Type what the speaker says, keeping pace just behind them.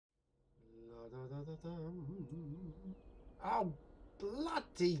Oh,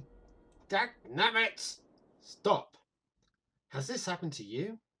 bloody dagnabbit! Stop! Has this happened to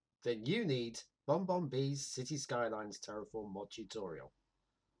you? Then you need BonBonB's City Skylines Terraform mod tutorial.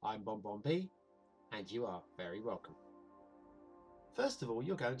 I'm BonBonB, and you are very welcome. First of all,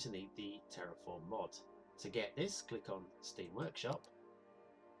 you're going to need the Terraform mod. To get this, click on Steam Workshop,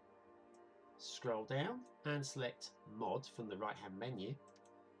 scroll down and select Mod from the right hand menu,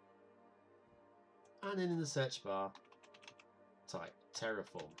 and then in the search bar type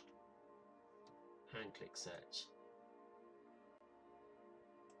Terraform and click search.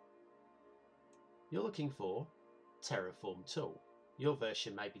 You're looking for Terraform tool. Your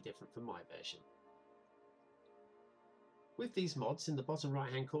version may be different from my version. With these mods, in the bottom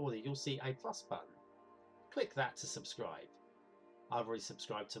right hand corner you'll see a plus button. Click that to subscribe. I've already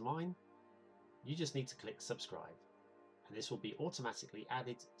subscribed to mine. You just need to click subscribe and this will be automatically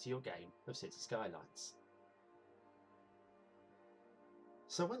added to your game of City Skylines.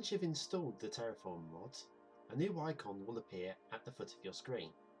 So once you've installed the Terraform mod, a new icon will appear at the foot of your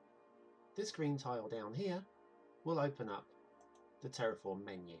screen. This green tile down here will open up the Terraform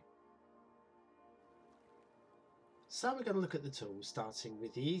menu. So we're going to look at the tools, starting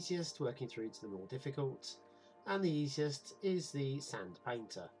with the easiest, working through to the more difficult, and the easiest is the Sand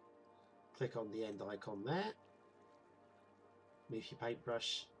Painter. Click on the end icon there, move your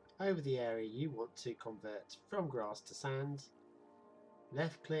paintbrush over the area you want to convert from grass to sand,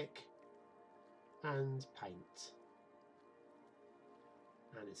 left click and paint.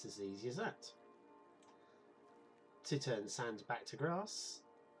 And it's as easy as that. To turn sand back to grass,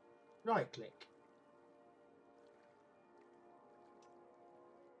 right click.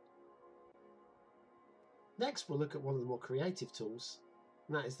 Next we'll look at one of the more creative tools,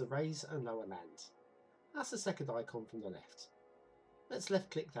 and that is the raise and lower land. That's the second icon from the left. Let's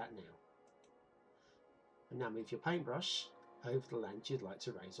left click that now. And now move your paintbrush over the land you'd like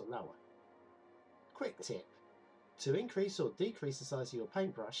to raise or lower. Quick tip. To increase or decrease the size of your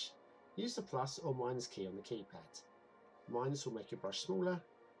paintbrush, use the plus or minus key on the keypad. Minus will make your brush smaller,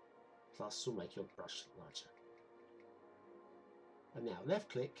 plus will make your brush larger. And now left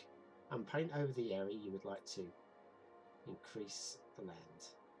click and paint over the area you would like to increase the land.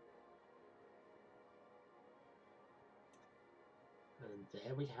 And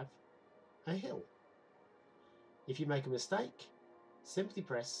there we have a hill. If you make a mistake, simply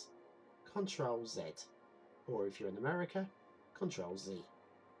press Ctrl Z, or if you're in America, Ctrl Z.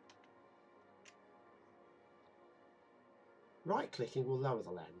 Right clicking will lower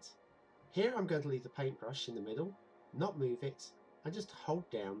the land. Here I'm going to leave the paintbrush in the middle, not move it, and just hold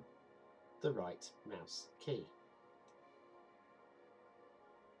down the right mouse key.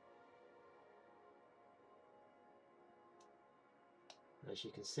 As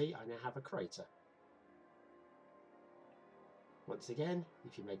you can see, I now have a crater. Once again,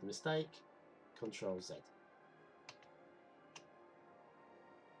 if you made a mistake, Ctrl Z.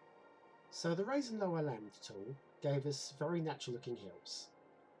 So the raise and lower land tool gave us very natural looking hills,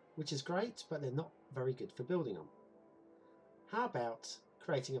 which is great, but they're not very good for building on. How about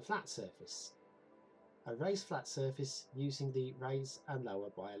creating a flat surface? A raised flat surface using the raise and lower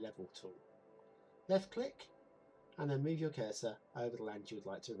by a level tool. Left click and then move your cursor over the land you would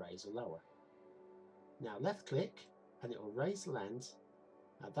like to raise or lower. Now left click and it will raise the land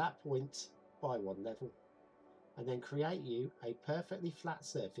at that point by one level and then create you a perfectly flat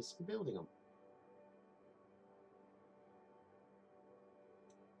surface for building on.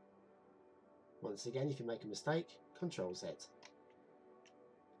 Once again, if you make a mistake, Ctrl Z.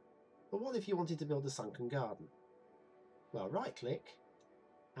 But what if you wanted to build a sunken garden? Well, right click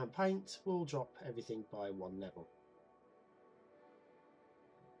and paint will drop everything by one level.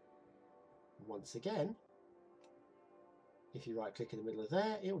 Once again, if you right click in the middle of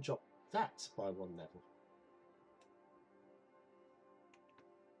there, it will drop that by one level.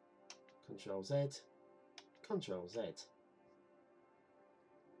 Ctrl Z, Ctrl Z.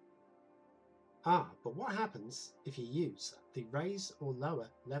 But what happens if you use the raise or lower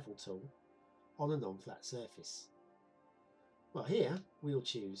level tool on a non-flat surface? Well, here we'll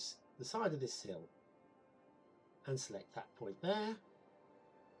choose the side of this hill and select that point there.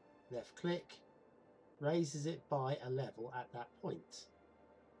 Left click, raises it by a level at that point.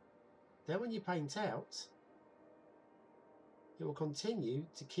 Then when you paint out, it will continue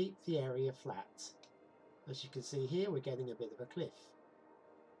to keep the area flat. As you can see here, we're getting a bit of a cliff.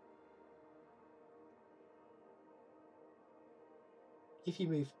 If you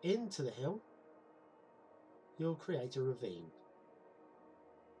move into the hill, you'll create a ravine.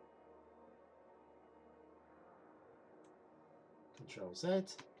 Ctrl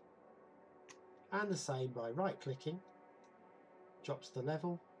Z, And the same by right clicking, drops the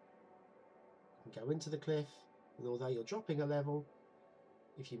level, and go into the cliff, and although you're dropping a level,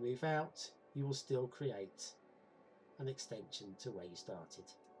 if you move out, you will still create an extension to where you started.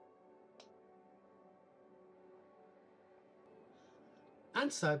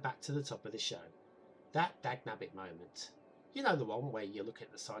 And so back to the top of the show, that dagnabbit moment. You know, the one where you look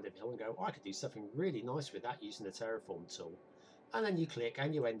at the side of the hill and go, I could do something really nice with that using the Terraform tool. And then you click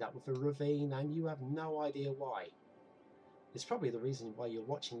and you end up with a ravine and you have no idea why. It's probably the reason why you're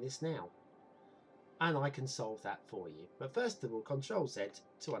watching this now. And I can solve that for you. But first of all, Control Z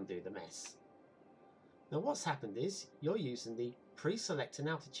to undo the mess. Now what's happened is you're using the pre-select an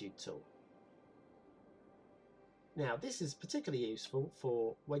altitude tool. Now this is particularly useful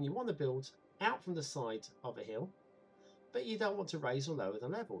for when you want to build out from the side of a hill, but you don't want to raise or lower the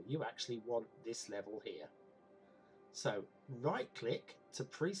level. You actually want this level here. So right click to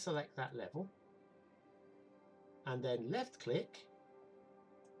pre-select that level, and then left click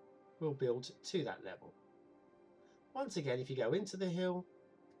will build to that level. Once again, if you go into the hill,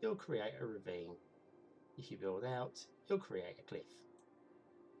 you'll create a ravine. If you build out, you'll create a cliff.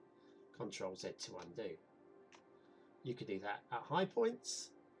 Control Z to undo. You could do that at high points,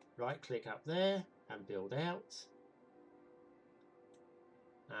 right click up there and build out.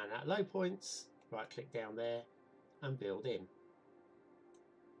 And at low points, right click down there and build in.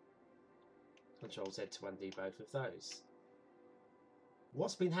 Control Z to undo both of those.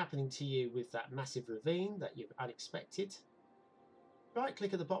 What's been happening to you with that massive ravine that you've unexpected? Right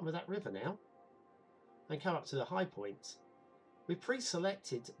click at the bottom of that river now and come up to the high point. We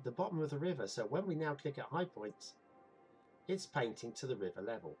pre-selected the bottom of the river, so when we now click at high point, it's painting to the river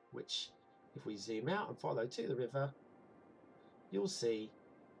level, which if we zoom out and follow to the river, you'll see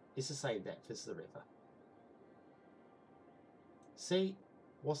it's the same depth as the river. See,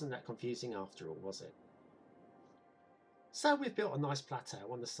 wasn't that confusing after all, was it? So we've built a nice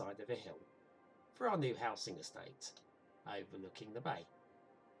plateau on the side of a hill for our new housing estate, overlooking the bay.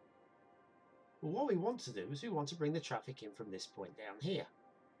 Well, what we want to do is we want to bring the traffic in from this point down here.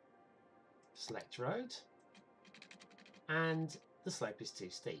 Select road, and the slope is too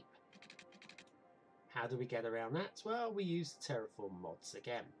steep. How do we get around that? Well, we use the Terraform mods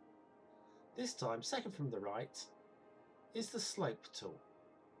again. This time, second from the right, is the slope tool.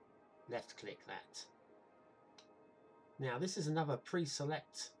 Left click that. Now this is another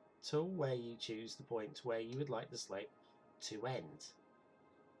pre-select tool where you choose the point where you would like the slope to end.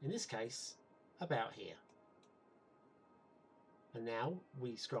 In this case, about here. And now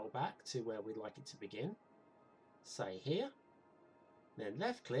we scroll back to where we'd like it to begin. Say here, then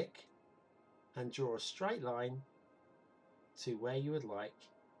left click and draw a straight line to where you would like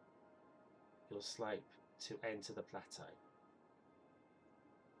your slope to enter the plateau.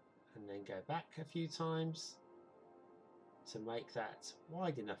 And then go back a few times to make that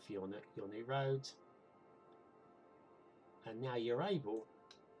wide enough for your new road. And now you're able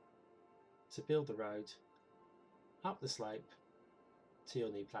to build the road up the slope to your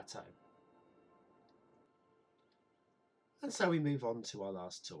new plateau. And so we move on to our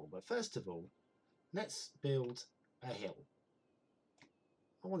last tool, but first of all, let's build a hill.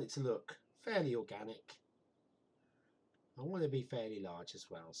 I want it to look fairly organic. I want it to be fairly large as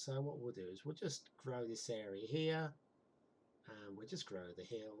well. So what we'll do is we'll just grow this area here, and we'll just grow the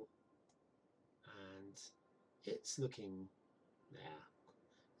hill, and it's looking, yeah,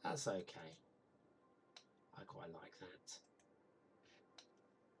 that's okay. I quite like that.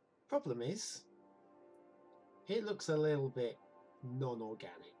 Problem is, it looks a little bit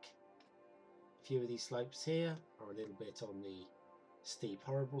non-organic. A few of these slopes here are a little bit on the steep,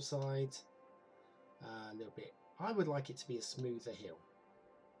 horrible side. A little bit. I would like it to be a smoother hill.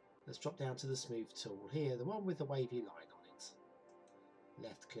 Let's drop down to the smooth tool here, the one with the wavy line on it.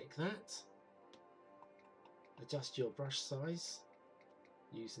 Left click that. Adjust your brush size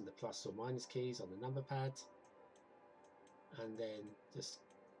using the plus or minus keys on the number pad, and then just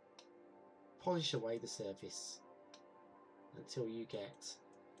polish away the surface until you get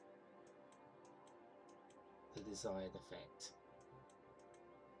the desired effect.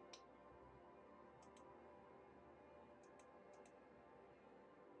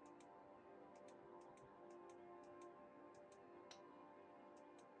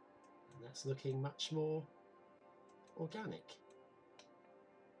 And that's looking much more organic.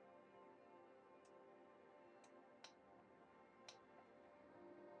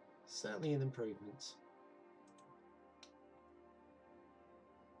 Certainly an improvement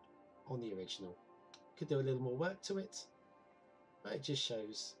on the original. Could do a little more work to it, but it just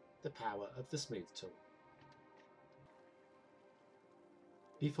shows the power of the smooth tool.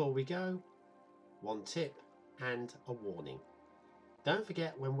 Before we go, One tip and a warning. Don't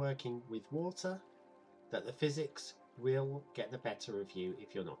forget when working with water that the physics will get the better of you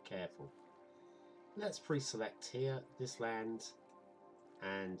if you're not careful. Let's pre-select here this land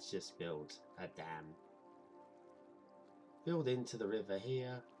and just build a dam. Build into the river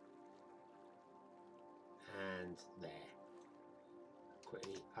here and there.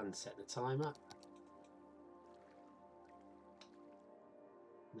 Quickly unset the timer.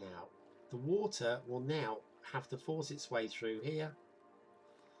 Now the water will now have to force its way through here,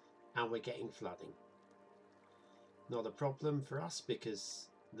 and we're getting flooding. Not a problem for us because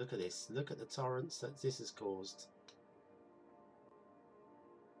look at this, look at the torrents that this has caused.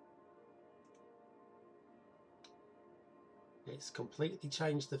 It's completely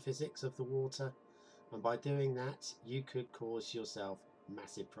changed the physics of the water, and by doing that you could cause yourself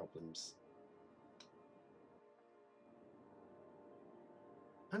massive problems.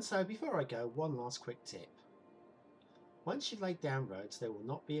 And so before I go, one last quick tip. Once you've laid down roads, they will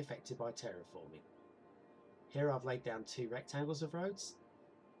not be affected by terraforming. Here I've laid down 2 rectangles of roads,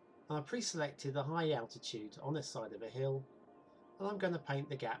 and I pre-selected a high altitude on the side of a hill, and I'm going to paint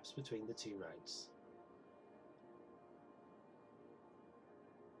the gaps between the 2 roads.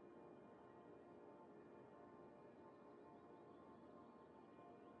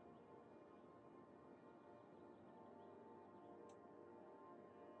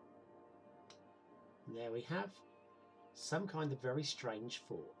 And there we have some kind of very strange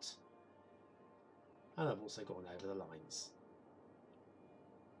fort. And I've also gone over the lines.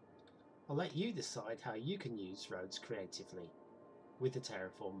 I'll let you decide how you can use roads creatively with the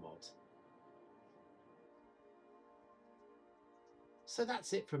Terraform mod. So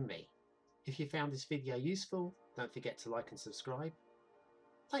that's it from me. If you found this video useful, don't forget to like and subscribe.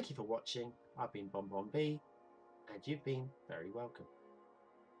 Thank you for watching. I've been BonBonB, and you've been very welcome.